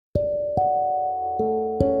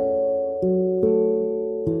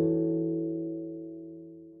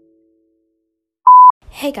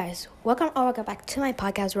Hey guys, welcome back to my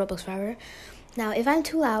podcast Roblox Forever. Now, if I'm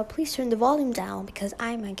too loud, please turn the volume down because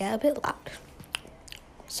I might get a bit loud.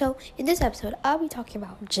 So, in this episode, I'll be talking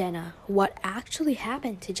about Jenna. What actually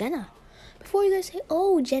happened to Jenna? Before you guys say,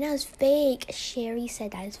 oh, Jenna is fake. Sherry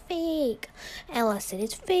said that is fake. Ella said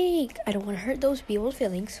it's fake. I don't want to hurt those people's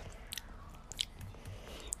feelings.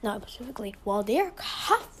 Not specifically. Well, they are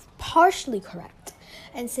partially correct.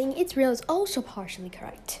 And saying it's real is also partially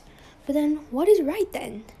correct. But then, what is right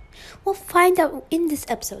then? We'll find out in this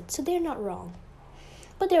episode, so they're not wrong.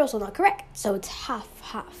 But they're also not correct, so it's half.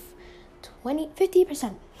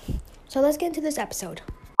 50%. So let's get into this episode.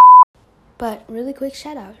 But really quick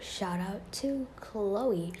shout out to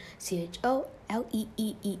Chloe, CHOLEEEE.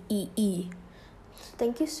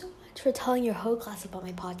 Thank you so much for telling your whole class about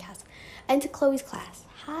my podcast. And to Chloe's class,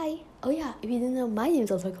 hi. Oh yeah, if you didn't know, my name is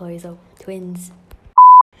also Chloe, so twins.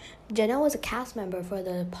 Jenna was a cast member for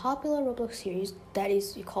the popular Roblox series that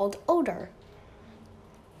is called Older.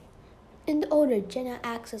 In Older, Jenna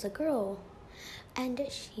acts as a girl, and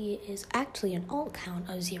she is actually an alt account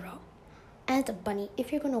of 0. And a bunny,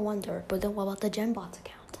 if you're going to wonder, but then what about the GenBots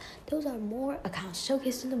account? Those are more accounts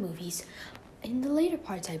showcased in the movies, in the later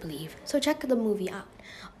parts, I believe. So check the movie out,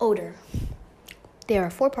 Older. There are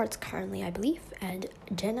 4 parts currently, I believe, and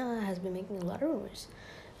Jenna has been making a lot of rumors.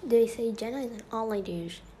 They say Jenna is an online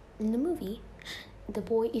douche. In the movie, if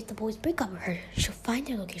the boys break up with her, she'll find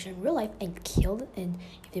their location in real life and kill them. And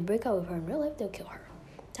if they break up with her in real life, they'll kill her.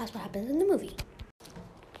 That's what happens in the movie.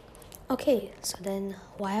 Okay, so then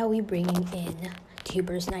why are we bringing in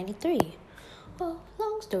Tubers93? Well,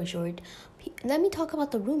 long story short, let me talk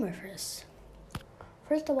about the rumor first.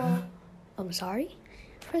 First of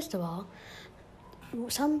all,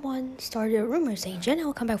 someone started a rumor saying Jenna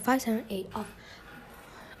will come back 578 off.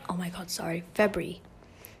 February.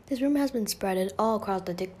 This rumor has been spreaded all across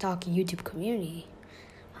the TikTok YouTube community.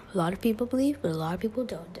 A lot of people believe, but a lot of people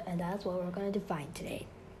don't, and that's what we're going to define today.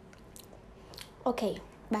 Okay,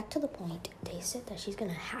 back to the point. They said that she's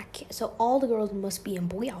going to hack it, so all the girls must be in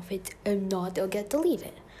boy outfits, if not, they'll get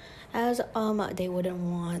deleted. As they wouldn't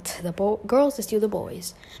want the girls to steal the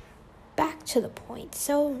boys. Back to the point.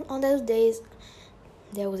 So, on those days,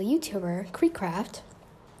 there was a YouTuber, Creekcraft.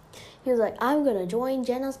 He was like, I'm going to join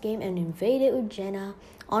Jenna's game and invade it with Jenna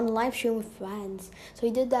on live stream with friends. So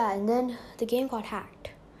he did that, and then the game got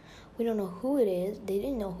hacked. We don't know who it is. They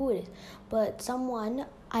didn't know who it is. But someone,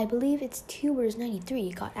 I believe it's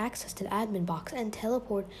Tubers93, got access to the admin box and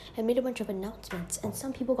teleported and made a bunch of announcements. And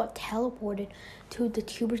some people got teleported to the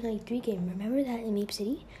Tubers93 game. Remember that in Mape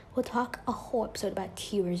City? We'll talk a whole episode about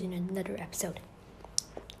Tubers in another episode.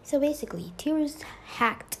 So basically, Tubers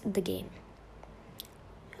hacked the game.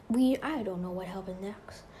 I don't know what happened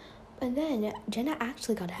next. And then Jenna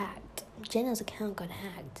actually got hacked. Jenna's account got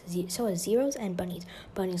hacked. So as zeros and bunnies.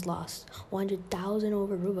 Bunnies lost 100,000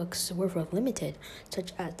 over Robux worth of limited,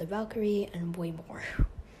 such as the Valkyrie and way more.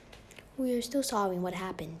 We are still solving what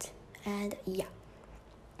happened. And yeah.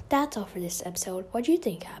 That's all for this episode. What do you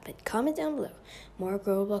think happened? Comment down below. More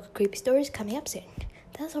Roblox creepy stories coming up soon.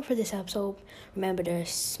 That's all for this episode. Remember to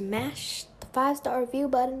smash the 5-star review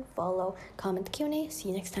button, follow, comment, Q&A. See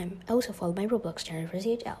you next time. Also follow my Roblox channel for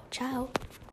CHL. Ciao.